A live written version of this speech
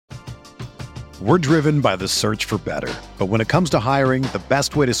We're driven by the search for better. But when it comes to hiring, the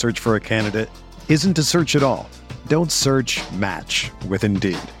best way to search for a candidate isn't to search at all. Don't search, match with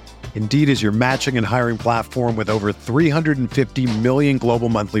Indeed. Indeed is your matching and hiring platform with over 350 million global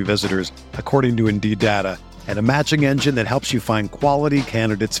monthly visitors, according to Indeed data, and a matching engine that helps you find quality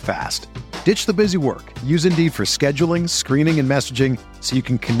candidates fast. Ditch the busy work. Use Indeed for scheduling, screening, and messaging so you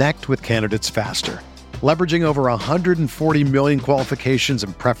can connect with candidates faster. Leveraging over 140 million qualifications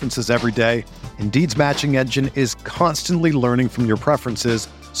and preferences every day, Indeed's matching engine is constantly learning from your preferences,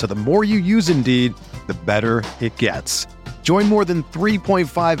 so the more you use Indeed, the better it gets. Join more than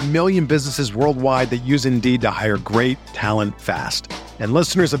 3.5 million businesses worldwide that use Indeed to hire great talent fast. And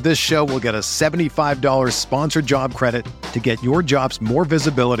listeners of this show will get a $75 sponsored job credit to get your jobs more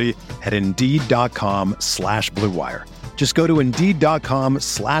visibility at Indeed.com/Blue Wire. Just go to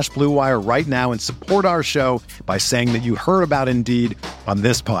Indeed.com/Blue Wire right now and support our show by saying that you heard about Indeed on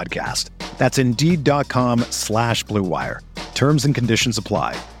this podcast. That's Indeed.com/Blue Wire. Terms and conditions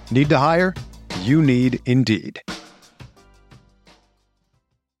apply. Need to hire? You need Indeed.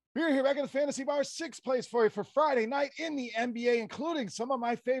 We're here back at the Fantasy Bar. 6 plays for you for Friday night in the NBA, including some of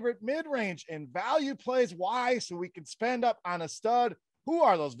my favorite mid-range and value plays. Why? So we can spend up on a stud. Who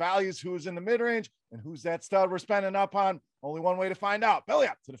are those values? Who's in the mid-range? And who's that stud we're spending up on? Only one way to find out. Belly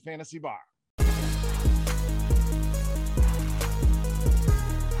up to the Fantasy Bar.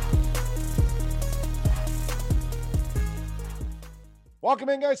 Welcome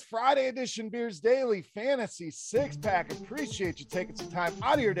in, guys. Friday edition Beers Daily Fantasy 6-pack. Appreciate you taking some time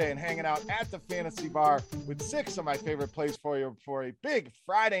out of your day and hanging out at the Fantasy Bar with 6 of my favorite plays for you for a big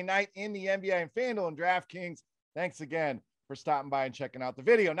Friday night in the NBA and FanDuel and DraftKings. Thanks again for stopping by and checking out the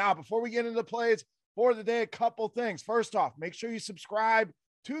video. Now, before we get into the plays for the day, a couple things. First off, make sure you subscribe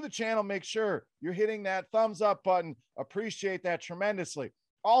to the channel. Make sure you're hitting that thumbs up button. Appreciate that tremendously.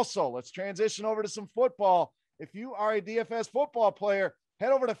 Also, let's transition over to some football. If you are a DFS football player,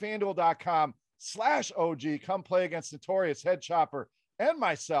 head over to FanDuel.com/OG. Come play against Notorious Head Chopper and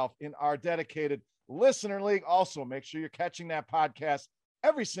myself in our dedicated listener league. Also, make sure you're catching that podcast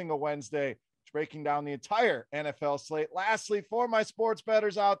every single Wednesday, breaking down the entire NFL slate. Lastly, for my sports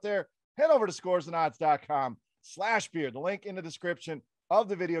bettors out there, head over to scoresandodds.com/beer. The link in the description of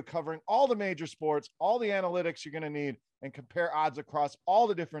the video covering all the major sports, all the analytics you're going to need, and compare odds across all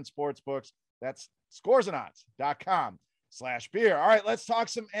the different sports books. That's scoresandodds.com/beer. All right, let's talk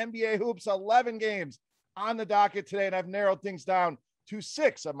some NBA hoops. 11 games on the docket today, and I've narrowed things down to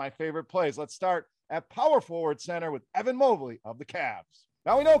 6 of my favorite plays. Let's start at power forward center with Evan Mobley of the Cavs.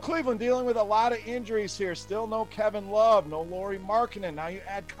 Now, we know Cleveland dealing with a lot of injuries here. Still no Kevin Love, no Lauri Markkanen. Now you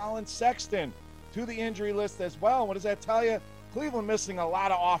add Colin Sexton to the injury list as well. What does that tell you? Cleveland missing a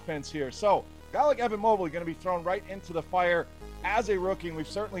lot of offense here. So a guy like Evan Mobley going to be thrown right into the fire as a rookie, and we've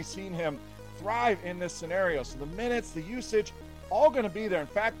certainly seen him thrive in this scenario. So the minutes, the usage, all going to be there. In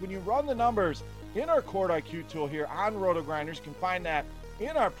fact, when you run the numbers in our Court IQ tool here on RotoGrinders, you can find that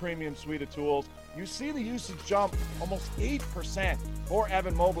in our premium suite of tools. You see the usage jump almost 8% for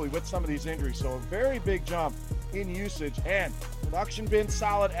Evan Mobley with some of these injuries. So a very big jump in usage, and production been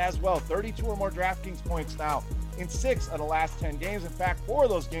solid as well. 32 or more DraftKings points now in 6 of the last 10 games. In fact, 4 of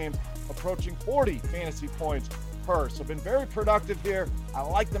those games approaching 40 fantasy points per. So been very productive here. I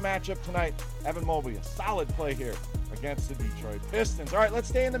like the matchup tonight. Evan Mobley, a solid play here against the Detroit Pistons. All right, let's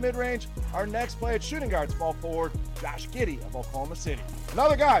stay in the mid-range. Our next play at shooting guard, small forward, Josh Giddey of Oklahoma City.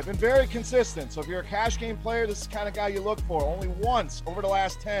 Another guy, been very consistent. So if you're a cash game player, this is the kind of guy you look for. Only once over the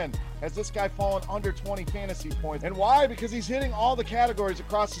last 10 has this guy fallen under 20 fantasy points. And why? Because he's hitting all the categories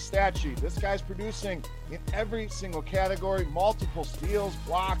across the stat sheet. This guy's producing in every single category, multiple steals,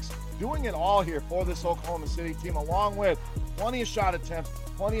 blocks, doing it all here for this Oklahoma City team, along with plenty of shot attempts,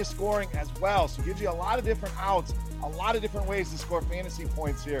 plenty of scoring as well. So it gives you a lot of different outs, a lot of different ways to score fantasy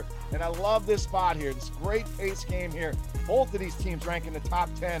points here. And I love this spot here, this great pace game here. Both of these teams rank in the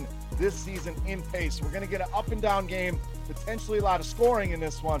top 10 this season in pace. We're going to get an up and down game, potentially a lot of scoring in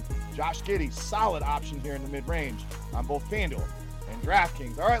this one. Josh Giddey, solid option here in the mid-range on both FanDuel and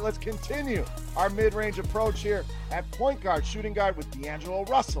DraftKings. All right, let's continue our mid-range approach here at point guard, shooting guard with D'Angelo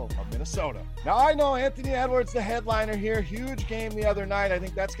Russell of Minnesota. Now, I know Anthony Edwards, the headliner here, huge game the other night. I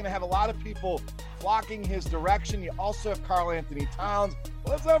think that's going to have a lot of people flocking his direction. You also have Karl Anthony Towns.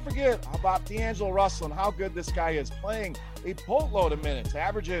 But let's not forget about D'Angelo Russell and how good this guy is, playing a boatload of minutes,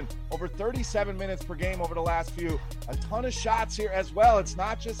 averaging over 37 minutes per game over the last few. A ton of shots here as well. It's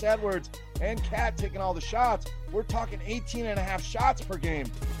not just Edwards and Cat taking all the shots. We're talking 18.5 shots per game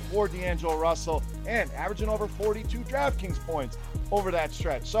for D'Angelo Russell and averaging over 42 DraftKings points over that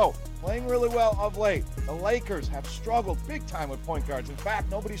stretch. So playing really well of late. The Lakers have struggled big time with point guards. In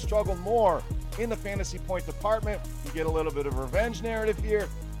fact, nobody struggled more in the fantasy point department. You get a little bit of a revenge narrative here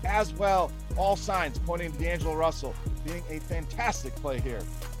as well. All signs pointing to D'Angelo Russell being a fantastic play here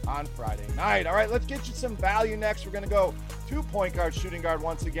on Friday night. All right, let's get you some value next. We're going to go to point guard, shooting guard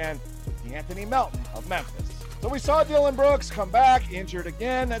once again with De'Anthony Melton of Memphis. So we saw Dillon Brooks come back, injured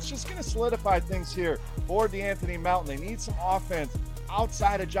again. That's just going to solidify things here for De'Anthony Melton. They need some offense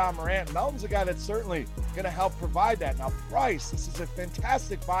outside of John Morant. Melton's a guy that's certainly going to help provide that. Now, price, this is a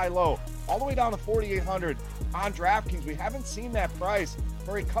fantastic buy low, all the way down to 4,800 on DraftKings. We haven't seen that price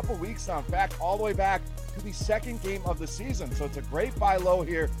for a couple weeks now. In fact, all the way back to the second game of the season. So it's a great buy low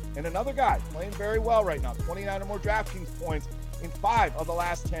here. And another guy playing very well right now, 29 or more DraftKings points in 5 of the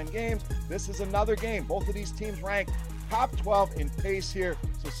last 10 games. This is another game. Both of these teams ranked top 12 in pace here.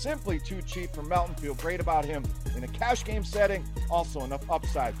 So simply too cheap for Melton. Feel great about him in a cash game setting. Also enough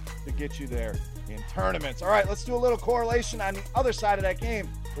upside to get you there in tournaments. All right, let's do a little correlation on the other side of that game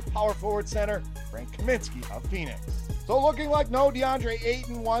with power forward center Frank Kaminsky of Phoenix. So looking like no DeAndre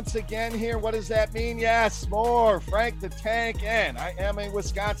Ayton once again here. What does that mean? Yes, more Frank the Tank. And I am a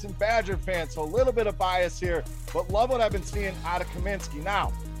Wisconsin Badger fan, so a little bit of bias here, but love what I've been seeing out of Kaminsky.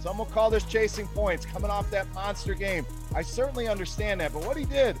 Now, some will call this chasing points, coming off that monster game. I certainly understand that, but what he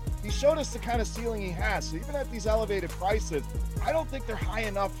did, he showed us the kind of ceiling he has. So even at these elevated prices, I don't think they're high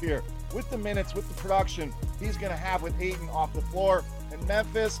enough here with the minutes, with the production he's going to have with Ayton off the floor. And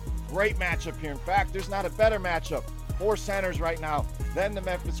Memphis, great matchup here. In fact, there's not a better matchup for centers right now than the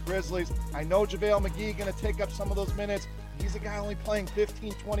Memphis Grizzlies. I know JaVale McGee going to take up some of those minutes. He's a guy only playing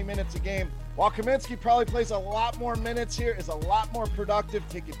 15, 20 minutes a game. While Kaminsky probably plays a lot more minutes here, is a lot more productive.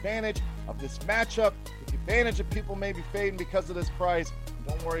 Take advantage of this matchup. Take advantage of people maybe fading because of this price.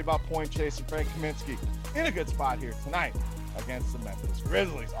 Don't worry about point chasing. Frank Kaminsky in a good spot here tonight against the Memphis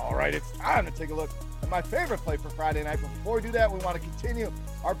Grizzlies. All right, it's time to take a look at my favorite play for Friday night. But before we do that, we want to continue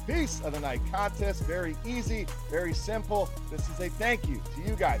our Beast of the Night contest. Very easy, very simple. This is a thank you to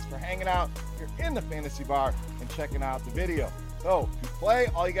you guys for hanging out here in the Fantasy Bar and checking out the video. So to play,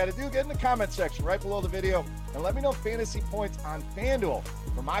 all you got to do, get in the comment section right below the video and let me know fantasy points on FanDuel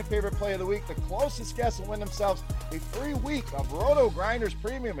for my favorite play of the week. The closest guess will win themselves a free week of Roto Grinders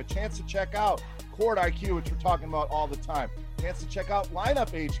Premium, a chance to check out Court IQ, which we're talking about all the time. Chance to check out Lineup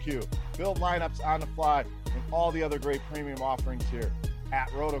HQ, build lineups on the fly, and all the other great premium offerings here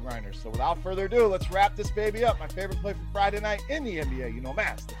at Roto Grinders. So without further ado, let's wrap this baby up. My favorite play for Friday night in the NBA. You know,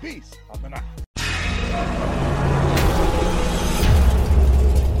 Mass, the Beast of the Night.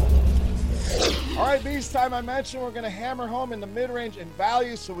 All right, Beast time. I mentioned we're going to hammer home in the mid-range and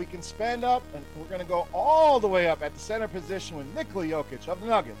value so we can spend up, and we're going to go all the way up at the center position with Nikola Jokic of the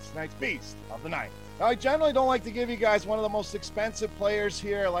Nuggets, tonight's Beast of the Night. Now, I generally don't like to give you guys one of the most expensive players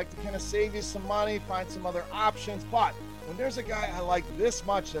here. I like to kind of save you some money, find some other options, but when there's a guy I like this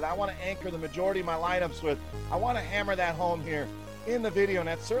much that I want to anchor the majority of my lineups with, I want to hammer that home here in the video, and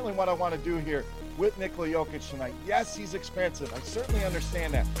that's certainly what I want to do here with Nikola Jokic tonight. Yes, he's expensive. I certainly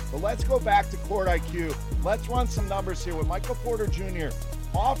understand that. But let's go back to Court IQ. Let's run some numbers here with Michael Porter Jr.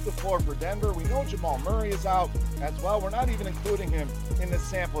 off the floor for Denver. We know Jamal Murray is out as well. We're not even including him in this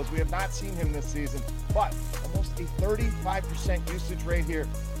sample as we have not seen him this season. But almost a 35% usage rate here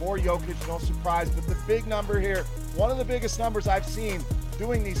for Jokic. No surprise. But the big number here, one of the biggest numbers I've seen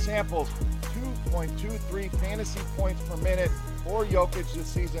doing these samples, 2.23 fantasy points per minute for Jokic this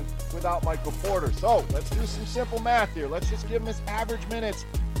season without Michael Porter. So let's do some simple math here. Let's just give him his average minutes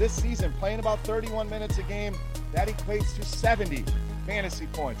this season, playing about 31 minutes a game. That equates to 70 fantasy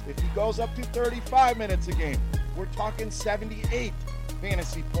points. If he goes up to 35 minutes a game, we're talking 78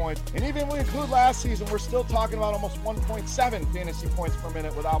 fantasy points. And even if we include last season, we're still talking about almost 1.7 fantasy points per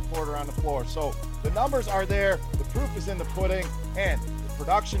minute without Porter on the floor. So the numbers are there. The proof is in the pudding, and the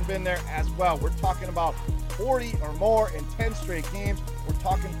production been there as well. We're talking about 40 or more in 10 straight games. We're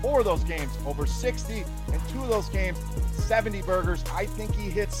talking 4 of those games over 60, and 2 of those games 70 burgers. I think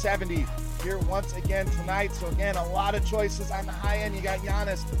he hit 70 here once again tonight. So again, a lot of choices on the high end. You got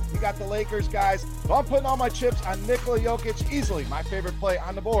Giannis, you got the Lakers guys. So I'm putting all my chips on Nikola Jokic, easily my favorite play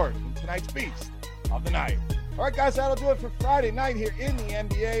on the board in tonight's Beast of the Night. All right, guys, that'll do it for Friday night here in the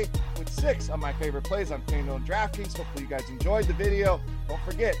NBA with 6 of my favorite plays on FanDuel and DraftKings. Hopefully you guys enjoyed the video. Don't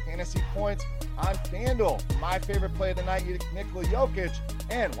forget, fantasy points on FanDuel. My favorite play of the night, Nikola Jokic.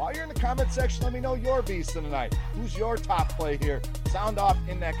 And while you're in the comment section, let me know your beast of the night. Who's your top play here? Sound off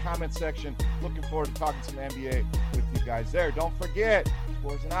in that comment section. Looking forward to talking some NBA with you guys there. Don't forget,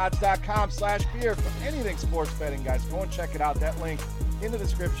 scoresandodds.com/beer for anything sports betting, guys. Go and check it out. That link in the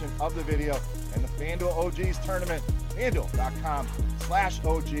description of the video. And the FanDuel OGs tournament,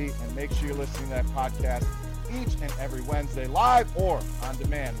 FanDuel.com/OG. And make sure you're listening to that podcast each and every Wednesday, live or on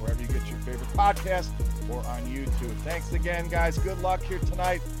demand, wherever you get your favorite podcast or on YouTube. Thanks again, guys. Good luck here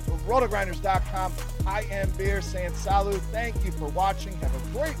tonight. For RotoGrinders.com, I am Beer saying salut. Thank you for watching. Have a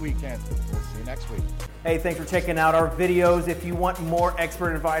great weekend. We'll see you next week. Hey, thanks for checking out our videos. If you want more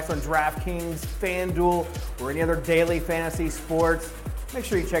expert advice on DraftKings, FanDuel, or any other daily fantasy sports, make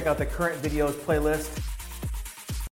sure you check out the current videos playlist